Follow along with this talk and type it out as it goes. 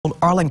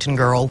Arlington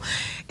girl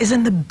is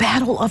in the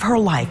battle of her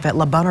life at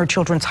Bonheur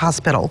Children's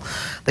Hospital.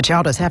 The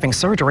child is having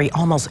surgery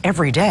almost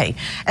every day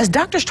as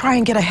doctors try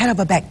and get ahead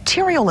of a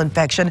bacterial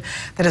infection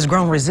that has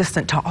grown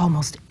resistant to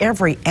almost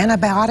every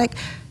antibiotic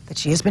that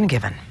she has been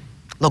given.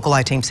 Local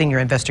I-Team senior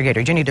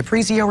investigator Jenny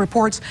DiPrizio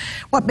reports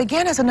what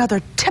began as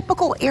another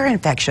typical ear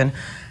infection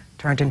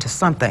turned into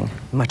something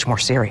much more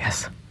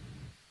serious.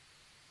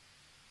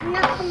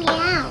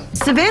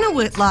 Savannah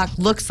Whitlock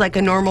looks like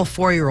a normal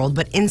 4-year-old,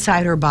 but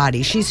inside her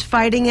body, she's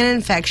fighting an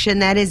infection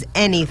that is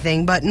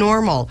anything but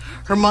normal.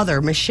 Her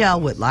mother,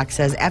 Michelle Whitlock,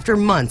 says after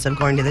months of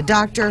going to the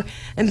doctor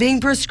and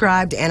being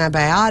prescribed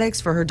antibiotics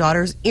for her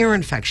daughter's ear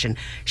infection,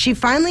 she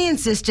finally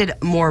insisted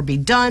more be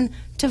done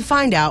to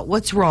find out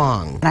what's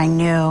wrong. I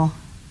knew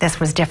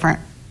this was different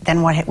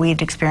than what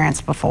we'd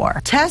experienced before.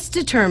 Tests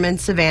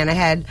determined Savannah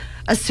had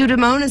a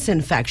Pseudomonas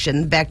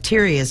infection.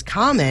 Bacteria is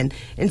common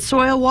in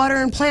soil, water,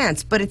 and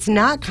plants, but it's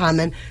not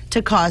common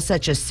to cause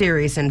such a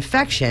serious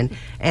infection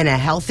in a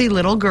healthy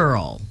little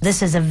girl.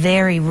 This is a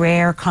very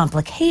rare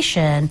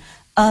complication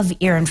of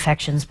ear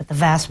infections, but the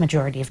vast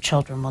majority of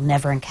children will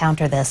never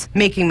encounter this.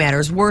 Making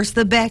matters worse,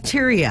 the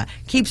bacteria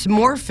keeps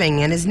morphing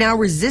and is now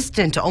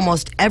resistant to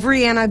almost every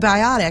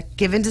antibiotic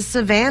given to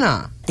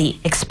Savannah. The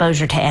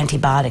exposure to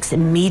antibiotics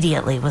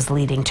immediately was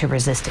leading to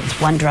resistance.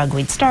 One drug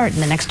we'd start,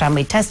 and the next time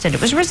we tested, it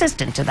was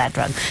resistant to that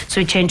drug.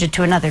 So we changed it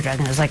to another drug,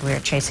 and it was like we were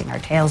chasing our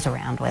tails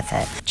around with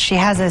it. She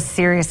has a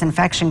serious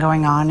infection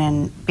going on,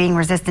 and being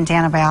resistant to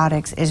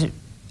antibiotics is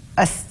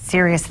a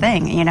serious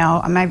thing. You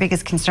know, my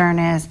biggest concern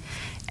is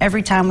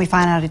every time we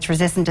find out it's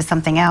resistant to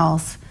something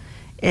else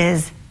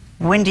is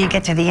when do you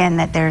get to the end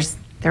that there's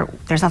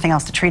nothing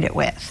else to treat it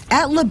with.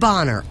 At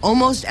Bonheur,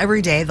 almost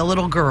every day the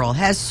little girl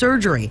has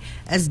surgery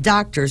as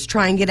doctors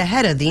try and get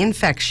ahead of the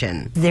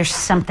infection. There's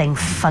something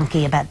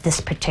funky about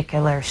this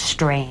particular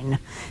strain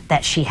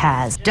that she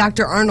has.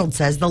 Dr. Arnold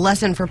says the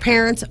lesson for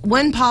parents,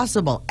 when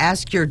possible,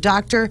 ask your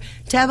doctor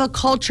to have a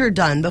culture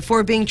done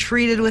before being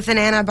treated with an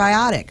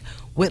antibiotic.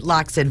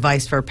 Whitlock's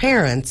advice for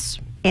parents: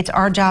 it's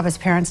our job as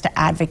parents to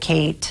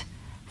advocate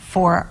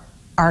for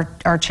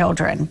our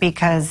children,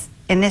 because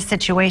in this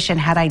situation,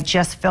 had I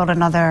just filled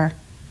another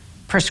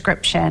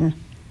prescription,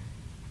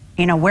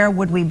 you know, where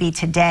would we be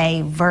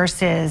today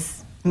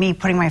versus me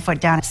putting my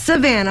foot down?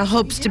 Savannah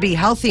hopes to be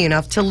healthy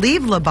enough to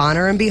leave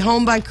Bonheur and be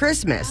home by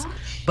Christmas.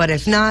 But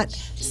if not,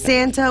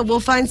 Santa will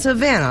find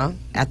Savannah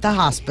at the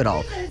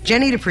hospital.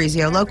 Jenny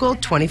DiPrizio, Local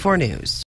 24 News.